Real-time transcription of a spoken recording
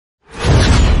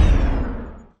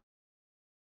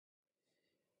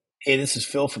Hey, this is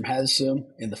Phil from HazSim.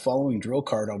 In the following drill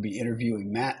card, I'll be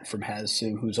interviewing Matt from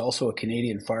HazSim, who's also a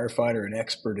Canadian firefighter and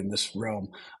expert in this realm.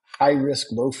 High risk,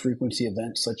 low frequency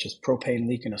events such as propane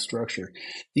leak in a structure.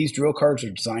 These drill cards are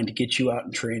designed to get you out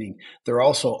in training. They're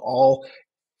also all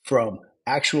from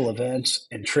actual events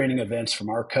and training events from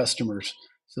our customers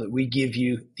so that we give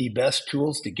you the best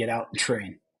tools to get out and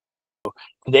train.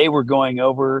 Today we're going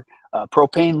over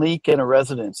propane leak in a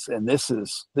residence, and this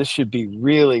should be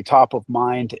really top of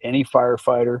mind to any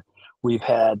firefighter. We've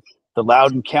had the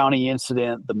Loudoun County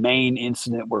incident, the main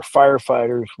incident where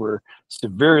firefighters were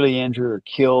severely injured or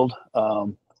killed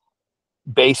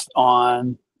based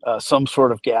on some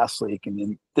sort of gas leak. And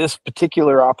in this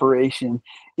particular operation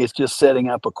is just setting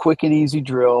up a quick and easy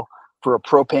drill for a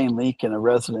propane leak in a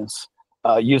residence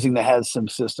using the HazSim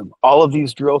system. All of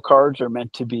these drill cards are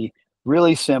meant to be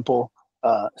really simple,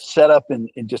 set up in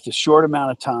just a short amount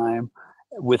of time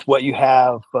with what you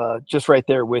have just right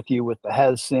there with you with the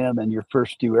HazSim and your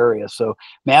first few areas. So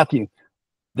Matthew,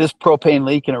 this propane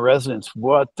leak in a residence,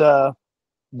 why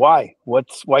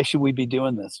should we be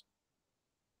doing this?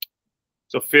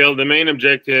 So Phil, the main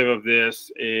objective of this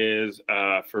is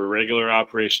for regular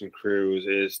operation crews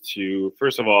is to,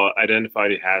 first of all, identify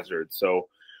the hazard. So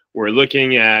we're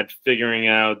looking at figuring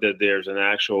out that there's an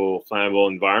actual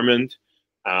flammable environment.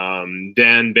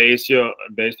 Then based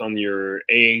on your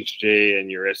AHJ and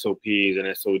your SOPs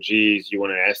and SOGs, you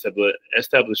want to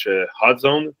establish a hot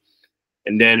zone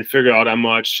and then figure out how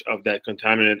much of that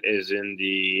contaminant is in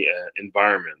the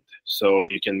environment. So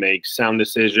you can make sound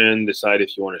decision, decide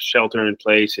if you want to shelter in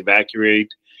place, evacuate,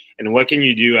 and what can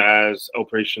you do as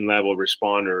operation level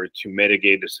responder to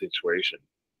mitigate the situation.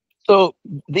 So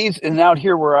these, and out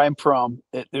here where I'm from,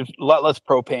 there's a lot less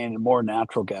propane and more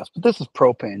natural gas, but this is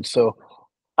propane. So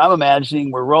I'm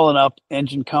imagining we're rolling up,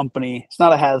 engine company. It's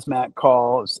not a hazmat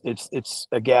call. It's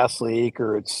a gas leak,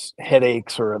 or it's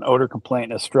headaches or an odor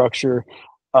complaint in a structure.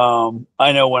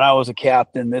 I know when I was a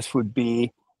captain, this would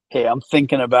be, hey, I'm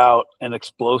thinking about an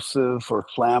explosive or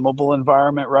flammable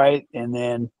environment, right? And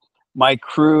then my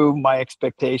crew, my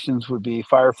expectations would be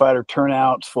firefighter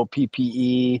turnouts, full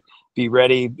PPE, be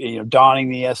ready, donning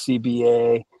the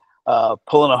SCBA,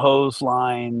 pulling a hose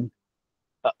line,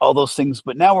 all those things.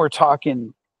 But now we're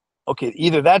talking, okay,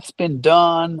 either that's been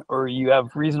done or you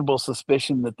have reasonable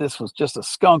suspicion that this was just a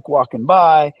skunk walking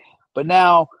by. But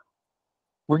now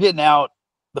we're getting out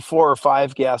the 4 or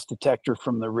 5 gas detector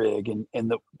from the rig.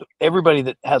 And everybody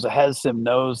that has a HazSim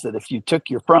knows that if you took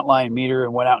your frontline meter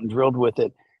and went out and drilled with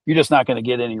it, you're just not going to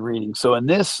get any reading. So in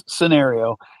this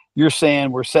scenario, you're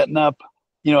saying we're setting up,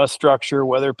 a structure,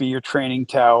 whether it be your training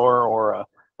tower or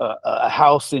a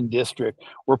house in district.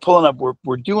 We're pulling up,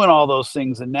 we're doing all those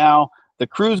things. And now the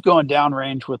crew's going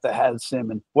downrange with the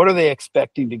HazSim. And what are they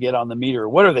expecting to get on the meter?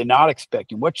 What are they not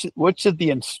expecting? What should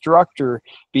the instructor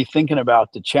be thinking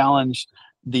about to challenge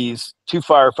these 2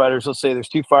 firefighters? Let's say there's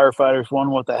 2 firefighters,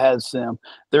 one with the HazSim.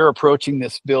 They're approaching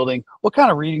this building. What kind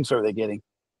of readings are they getting?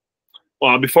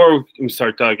 Well, before we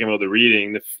start talking about the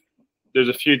reading, there's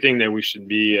a few things that we should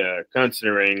be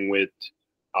considering with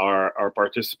our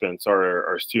participants,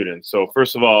 our students. So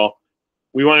first of all,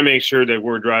 we want to make sure that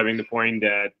we're driving the point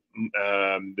that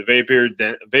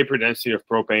the vapor density of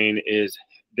propane is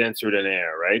denser than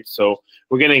air, right? So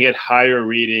we're going to get higher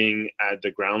reading at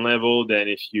the ground level than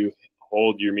if you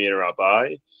hold your meter up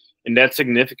high, and that's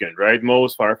significant, right?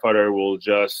 Most firefighter will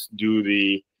just do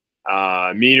the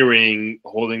metering,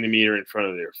 holding the meter in front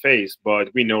of their face, but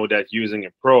we know that using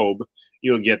a probe,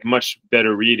 you'll get much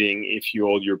better reading if you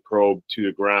hold your probe to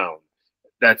the ground.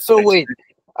 So wait,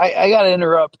 I got to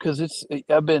interrupt because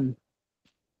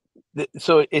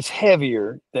so it's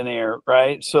heavier than air,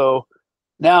 right? So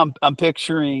now I'm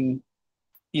picturing,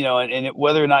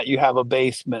 whether or not you have a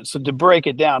basement. So to break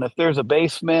it down, if there's a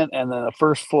basement and then a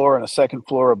first floor and a second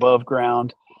floor above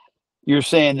ground, you're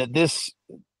saying that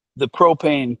the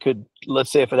propane could,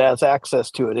 let's say if it has access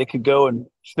to it, it could go and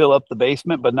fill up the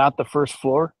basement, but not the first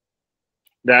floor?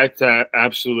 That's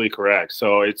absolutely correct.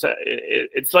 So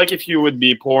it's like if you would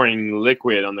be pouring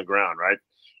liquid on the ground, right?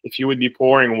 If you would be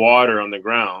pouring water on the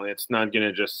ground, it's not going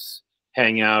to just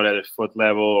hang out at a foot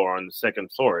level or on the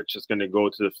second floor. It's just going to go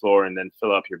to the floor and then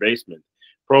fill up your basement.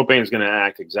 Propane is going to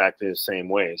act exactly the same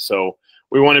way. So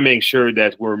we want to make sure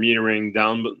that we're metering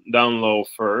down low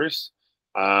first.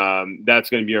 That's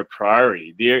going to be our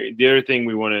priority. The other thing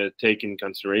we want to take in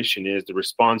consideration is the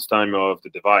response time of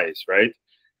the device, right?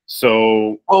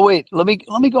 So, oh wait, let me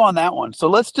go on that one. So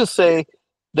let's just say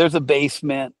there's a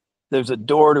basement, there's a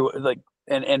door to, like,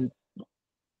 and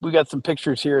we got some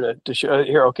pictures here to show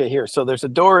here. Okay, here. So there's a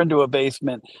door into a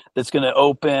basement that's going to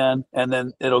open, and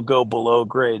then it'll go below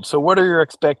grade. So what are your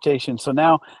expectations? So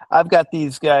now I've got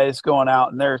these guys going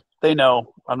out, and they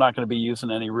know I'm not going to be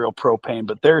using any real propane,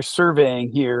 but they're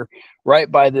surveying here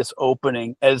right by this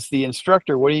opening. As the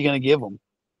instructor, what are you going to give them?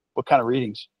 What kind of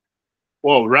readings?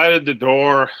 Well, right at the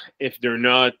door, if they're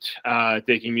not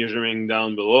taking measuring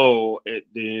down below,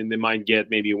 they might get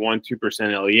maybe 1-2%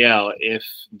 LEL. If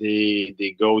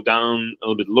they go down a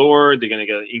little bit lower, they're going to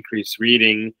get an increased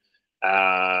reading.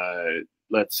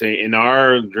 Let's say in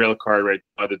our drill card right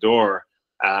by the door,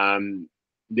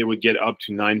 they would get up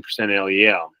to 9%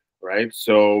 LEL, right?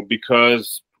 So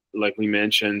because, like we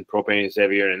mentioned, propane is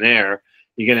heavier than air,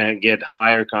 you're going to get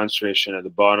higher concentration at the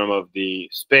bottom of the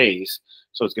space.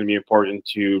 So it's going to be important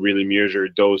to really measure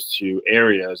those two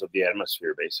areas of the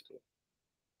atmosphere, basically.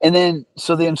 And then,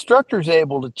 so the instructor is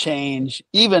able to change,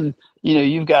 even,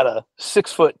 you've got a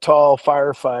 6-foot tall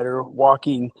firefighter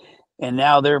walking, and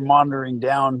now they're monitoring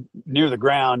down near the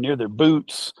ground, near their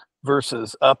boots,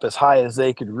 versus up as high as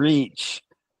they could reach.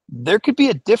 There could be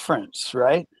a difference,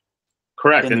 right?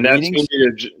 Correct. And that's going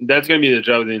to be the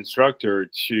job of the instructor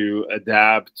to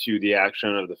adapt to the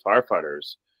action of the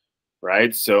firefighters.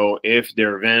 Right. So if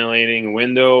they're ventilating a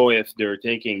window, if they're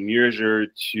taking measure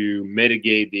to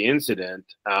mitigate the incident,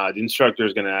 the instructor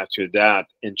is going to have to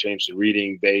adapt and change the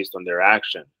reading based on their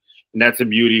action. And that's the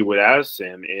beauty with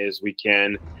HazSim, is we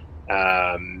can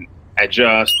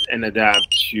adjust and adapt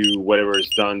to whatever is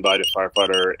done by the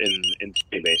firefighter in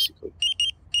basically.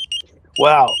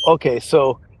 Wow. Okay.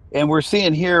 So, and we're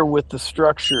seeing here with the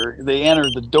structure, they enter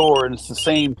the door, and it's the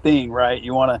same thing, right?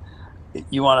 You want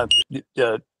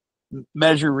to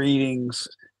measure readings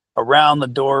around the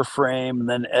door frame, and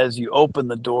then as you open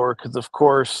the door, because of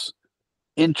course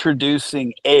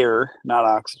introducing air, not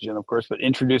oxygen of course, but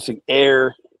introducing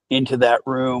air into that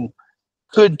room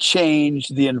could change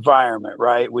the environment,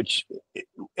 right? Which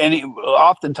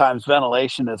oftentimes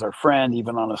ventilation is our friend,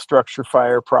 even on a structure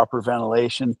fire. Proper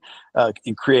ventilation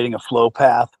in creating a flow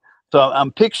path. So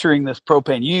I'm picturing this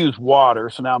propane. You use water,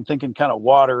 so now I'm thinking kind of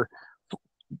water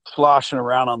sloshing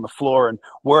around on the floor and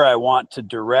where I want to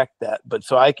direct that. But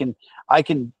so I can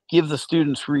give the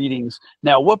students readings.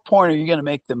 Now, what point are you going to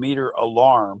make the meter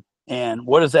alarm, and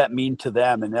what does that mean to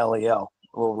them in LEL?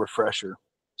 A little refresher.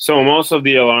 So most of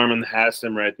the alarm in the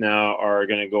HazSim right now are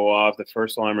going to go off. The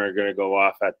first alarm are going to go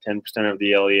off at 10% of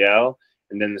the LEL,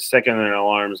 and then the second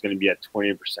alarm is going to be at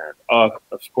 20%. Of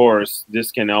course,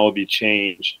 this can all be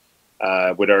changed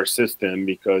with our system,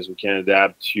 because we can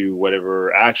adapt to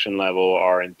whatever action level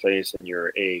are in place in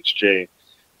your AHJ.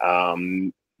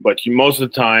 But most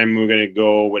of the time, we're going to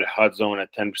go with a hot zone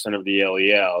at 10% of the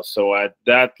LEL. So at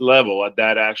that level, at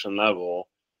that action level,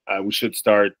 we should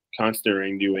start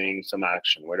considering doing some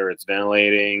action, whether it's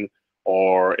ventilating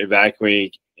or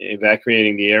evacuating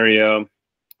the area,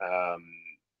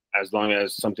 as long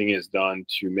as something is done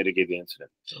to mitigate the incident.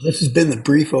 So this has been the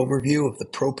brief overview of the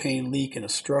propane leak in a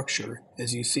structure.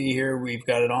 As you see here, we've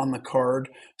got it on the card,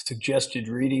 suggested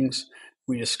readings.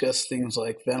 We discussed things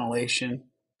like ventilation,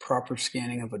 proper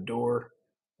scanning of a door,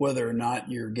 whether or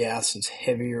not your gas is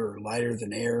heavier or lighter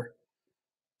than air,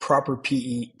 proper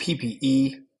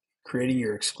PPE, creating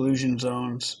your exclusion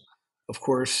zones, of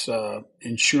course,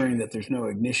 ensuring that there's no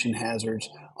ignition hazards,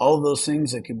 all of those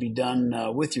things that could be done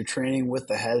with your training with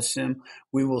the HazSim.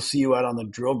 We will see you out on the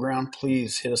drill ground.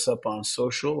 Please hit us up on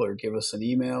social or give us an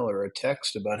email or a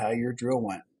text about how your drill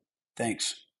went.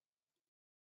 Thanks.